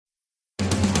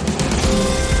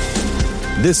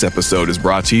This episode is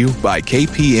brought to you by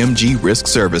KPMG Risk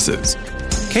Services.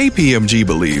 KPMG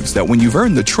believes that when you've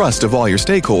earned the trust of all your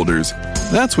stakeholders,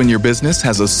 that's when your business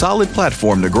has a solid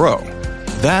platform to grow.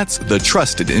 That's the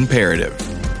trusted imperative.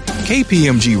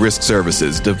 KPMG Risk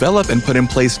Services develop and put in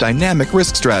place dynamic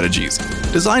risk strategies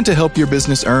designed to help your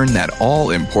business earn that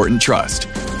all-important trust.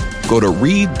 Go to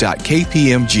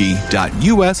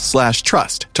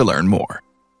read.kpmg.us/trust to learn more.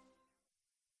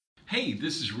 Hey,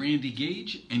 this is Randy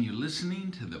Gage, and you're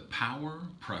listening to the Power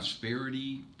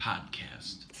Prosperity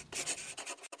Podcast.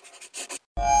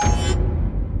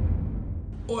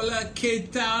 Hola,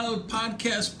 ¿qué tal,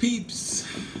 podcast peeps?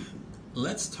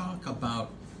 Let's talk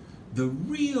about the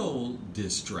real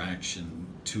distraction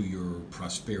to your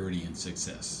prosperity and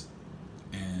success,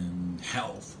 and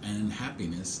health and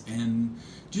happiness, and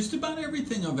just about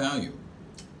everything of value.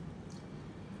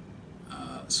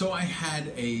 So I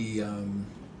had a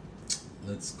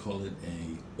let's call it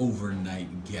a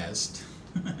overnight guest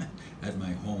at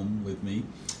my home with me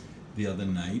the other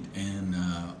night, and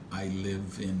I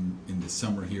live in the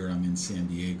summer here. I'm in San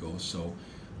Diego, so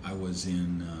I was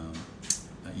in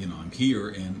I'm here,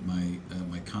 and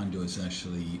my condo is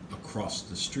actually across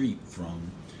the street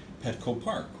from Petco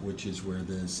Park, which is where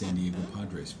the San Diego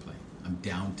Padres play. I'm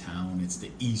downtown. It's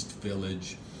the East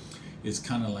Village. It's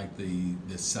kind of like the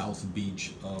South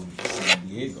Beach of San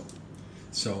Diego.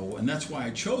 So, and that's why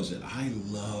I chose it. I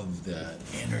love the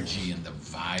energy and the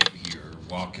vibe here,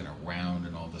 walking around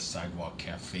and all the sidewalk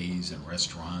cafes and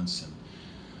restaurants, and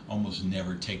almost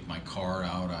never take my car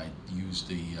out. I use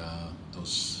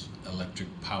those electric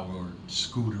powered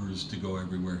scooters to go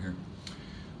everywhere here.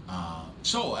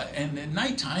 And at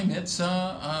nighttime, it's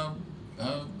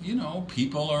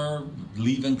people are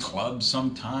leaving clubs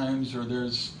sometimes, or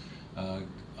there's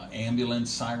ambulance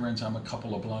sirens. I'm a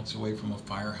couple of blocks away from a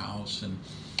firehouse, and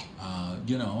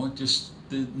just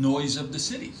the noise of the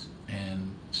cities.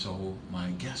 And so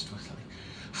my guest was like,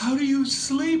 "How do you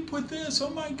sleep with this? Oh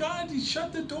my God, you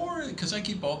shut the door," because I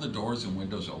keep all the doors and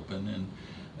windows open, and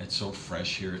it's so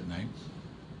fresh here at night.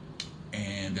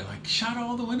 And they're like, "Shut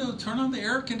all the windows, turn on the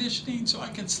air conditioning so I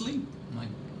can sleep." I'm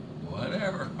like,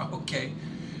 "Whatever, okay."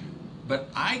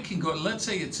 But I can go, let's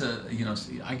say it's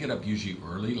I get up usually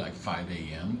early, like 5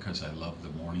 a.m., because I love the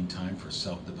morning time for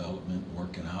self-development,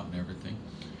 working out and everything.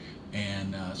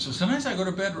 And so sometimes I go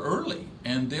to bed early,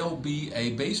 and there'll be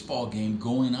a baseball game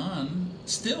going on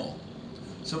still.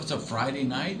 So if it's a Friday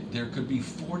night, there could be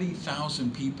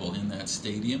 40,000 people in that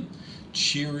stadium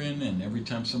cheering, and every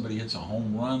time somebody hits a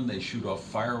home run, they shoot off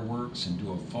fireworks and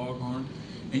do a foghorn.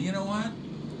 And you know what?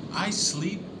 I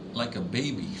sleep like a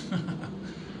baby.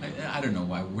 I don't know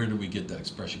why. Where do we get that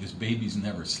expression? Because babies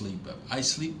never sleep. But I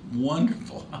sleep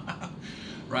wonderful,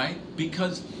 right?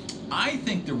 Because I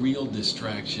think the real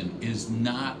distraction is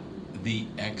not the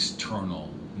external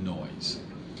noise.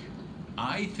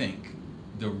 I think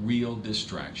the real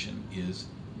distraction is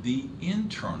the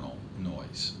internal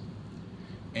noise.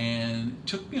 And it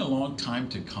took me a long time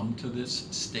to come to this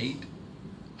state,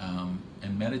 and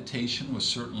meditation was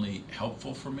certainly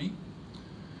helpful for me.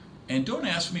 And don't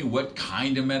ask me what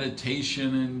kind of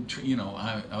meditation, and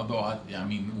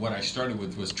what I started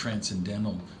with was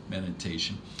transcendental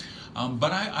meditation.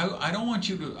 But I don't want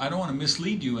to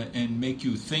mislead you and make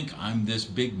you think I'm this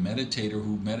big meditator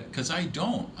because I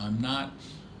don't. I'm not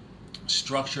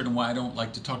structured, and why I don't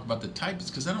like to talk about the type is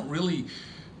because I don't really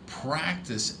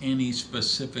practice any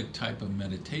specific type of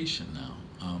meditation now.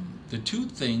 The two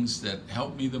things that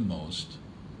help me the most,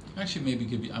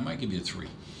 actually I might give you three.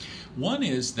 One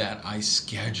is that I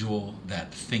schedule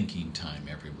that thinking time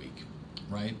every week,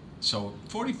 right? So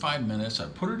 45 minutes, I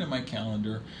put it in my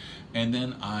calendar, and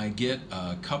then I get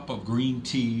a cup of green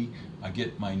tea, I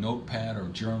get my notepad or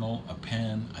journal, a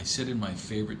pen, I sit in my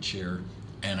favorite chair,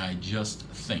 and I just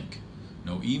think.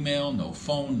 No email, no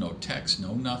phone, no text,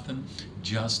 no nothing,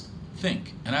 just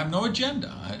think. And I have no agenda,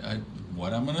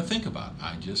 what I'm going to think about.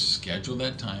 I just schedule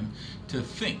that time to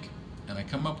think, and I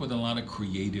come up with a lot of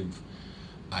creative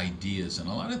ideas and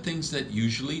a lot of things that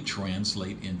usually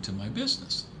translate into my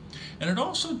business. And it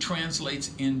also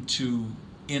translates into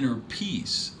inner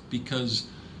peace, because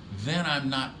then I'm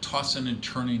not tossing and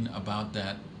turning about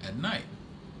that at night.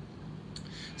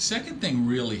 Second thing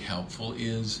really helpful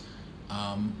is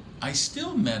I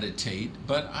still meditate,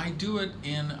 but I do it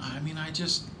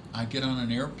I get on an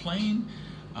airplane.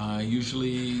 I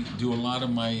usually do a lot of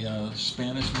my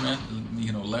Spanish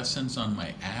lessons on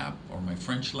my app, or my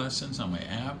French lessons on my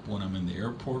app when I'm in the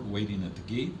airport waiting at the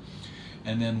gate.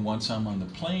 And then once I'm on the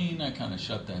plane, I kind of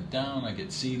shut that down. I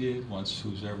get seated. Once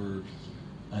who's ever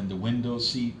and the window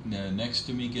seat next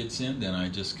to me gets in, then I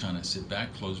just kind of sit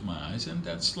back, close my eyes, and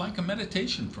that's like a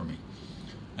meditation for me.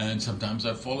 And sometimes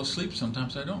I fall asleep,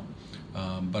 sometimes I don't.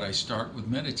 But I start with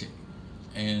meditating.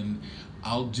 And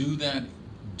I'll do that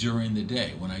during the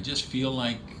day. When I just feel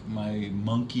like my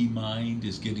monkey mind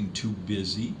is getting too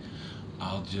busy,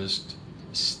 I'll just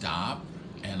stop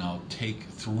and I'll take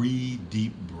 3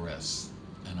 deep breaths.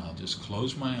 And I'll just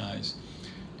close my eyes.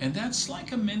 And that's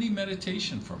like a mini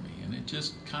meditation for me. And it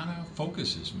just kind of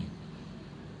focuses me.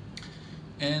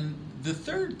 And the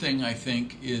third thing I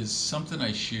think is something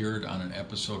I shared on an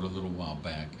episode a little while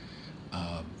back,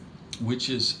 which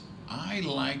is I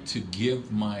like to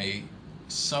give my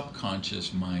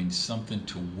subconscious mind something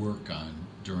to work on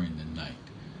during the night.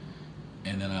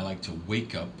 And then I like to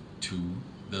wake up to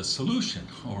the solution,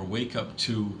 or wake up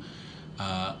to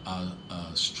a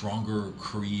stronger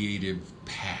creative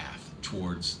path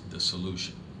towards the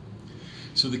solution.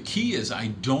 So the key is I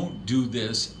don't do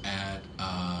this at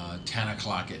 10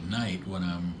 o'clock at night when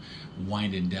I'm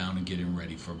winding down and getting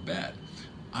ready for bed.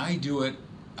 I do it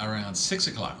around 6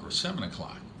 o'clock or 7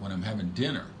 o'clock when I'm having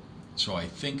dinner. So I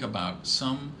think about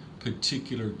some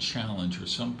particular challenge or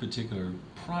some particular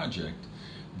project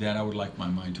that I would like my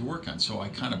mind to work on. So I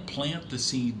kind of plant the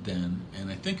seed then, and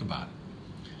I think about it.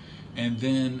 And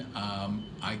then I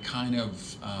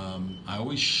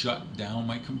always shut down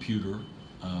my computer,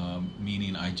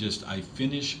 meaning I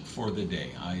finish for the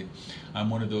day. I'm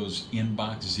one of those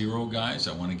inbox zero guys.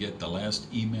 I want to get the last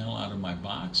email out of my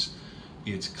box.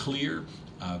 It's clear.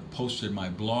 I've posted my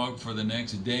blog for the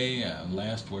next day,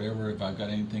 if I've got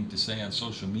anything to say on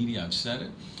social media, I've said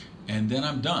it. And then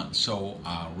I'm done. So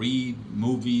I'll read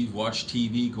movies, watch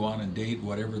TV, go on a date,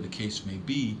 whatever the case may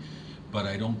be, but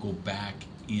I don't go back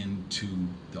into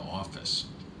the office.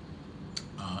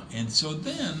 And so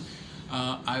then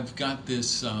I've got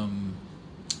this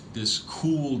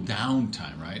cool down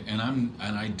time, right?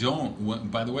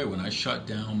 By the way, when I shut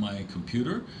down my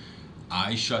computer,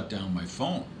 I shut down my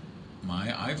phone. My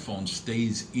iPhone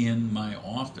stays in my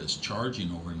office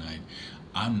charging overnight.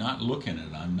 I'm not looking at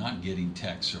it. I'm not getting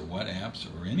texts or WhatsApps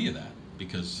or any of that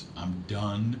because I'm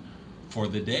done for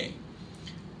the day.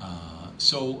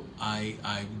 So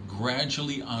I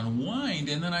gradually unwind,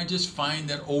 and then I just find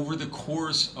that over the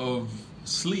course of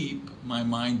sleep, my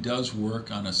mind does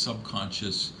work on a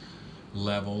subconscious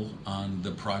level on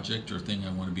the project or thing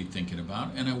I want to be thinking about,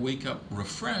 and I wake up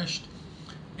refreshed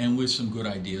and with some good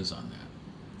ideas on that.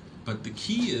 But the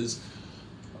key is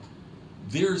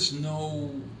there's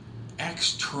no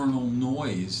external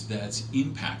noise that's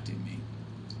impacting me.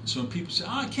 So when people say,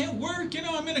 I can't work,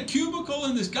 I'm in a cubicle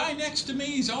and this guy next to me,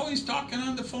 he's always talking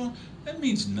on the phone, that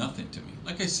means nothing to me.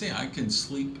 Like I say, I can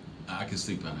sleep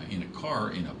in a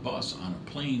car, in a bus, on a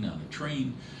plane, on a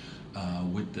train,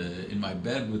 in my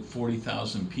bed with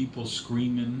 40,000 people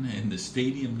screaming in the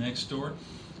stadium next door,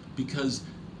 because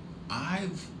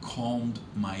I've calmed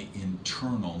my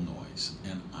internal noise,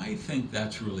 and I think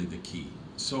that's really the key.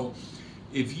 So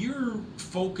if you're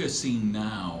focusing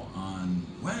now on,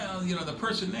 the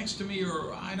person next to me,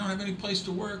 or I don't have any place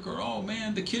to work, or, oh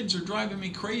man, the kids are driving me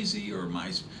crazy, or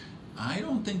I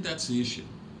don't think that's the issue.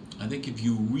 I think if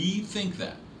you rethink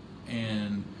that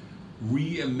and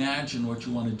reimagine what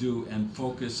you want to do and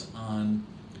focus on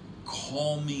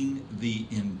calming the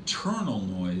internal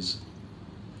noise,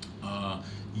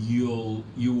 you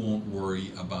won't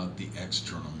worry about the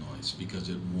external noise because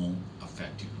it won't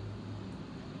affect you.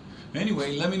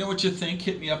 Anyway, let me know what you think.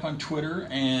 Hit me up on Twitter.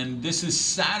 And this is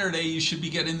Saturday. You should be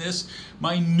getting this.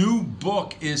 My new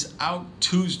book is out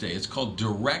Tuesday. It's called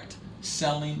Direct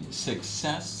Selling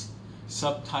Success,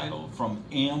 subtitle From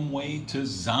Amway to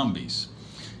Zombies.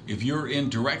 If you're in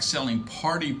direct selling,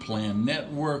 party plan,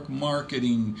 network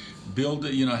marketing, build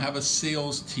it, have a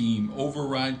sales team,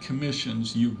 override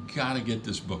commissions, you got to get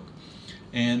this book.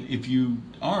 And if you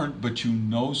aren't, but you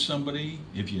know somebody,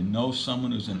 if you know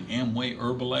someone who's an Amway,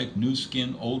 Herbalife, New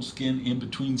Skin, Old Skin, In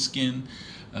Between Skin,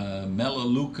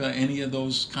 Melaleuca, any of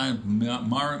those kind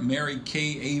of Mary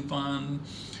Kay, Avon,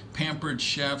 Pampered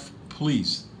Chef,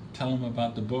 please tell them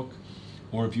about the book.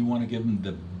 Or if you want to give them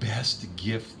the best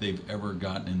gift they've ever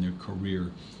gotten in their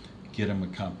career, get them a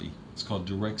copy. It's called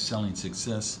Direct Selling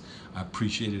Success. I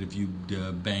appreciate it if you'd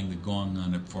bang the gong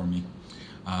on it for me.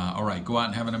 All right, go out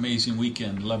and have an amazing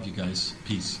weekend. Love you guys.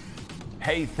 Peace.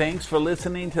 Hey, thanks for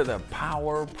listening to the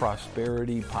Power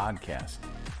Prosperity Podcast.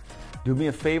 Do me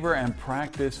a favor and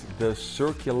practice the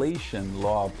circulation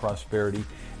law of prosperity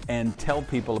and tell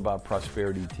people about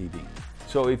Prosperity TV.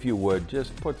 So if you would,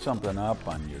 just put something up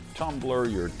on your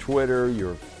Tumblr, your Twitter,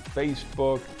 your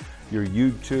Facebook, your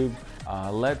YouTube.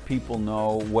 Let people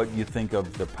know what you think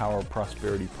of the Power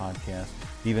Prosperity Podcast.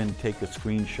 Even take a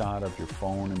screenshot of your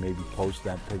phone and maybe post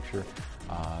that picture.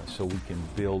 so we can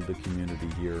build the community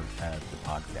here at the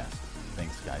podcast.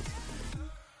 Thanks, guys.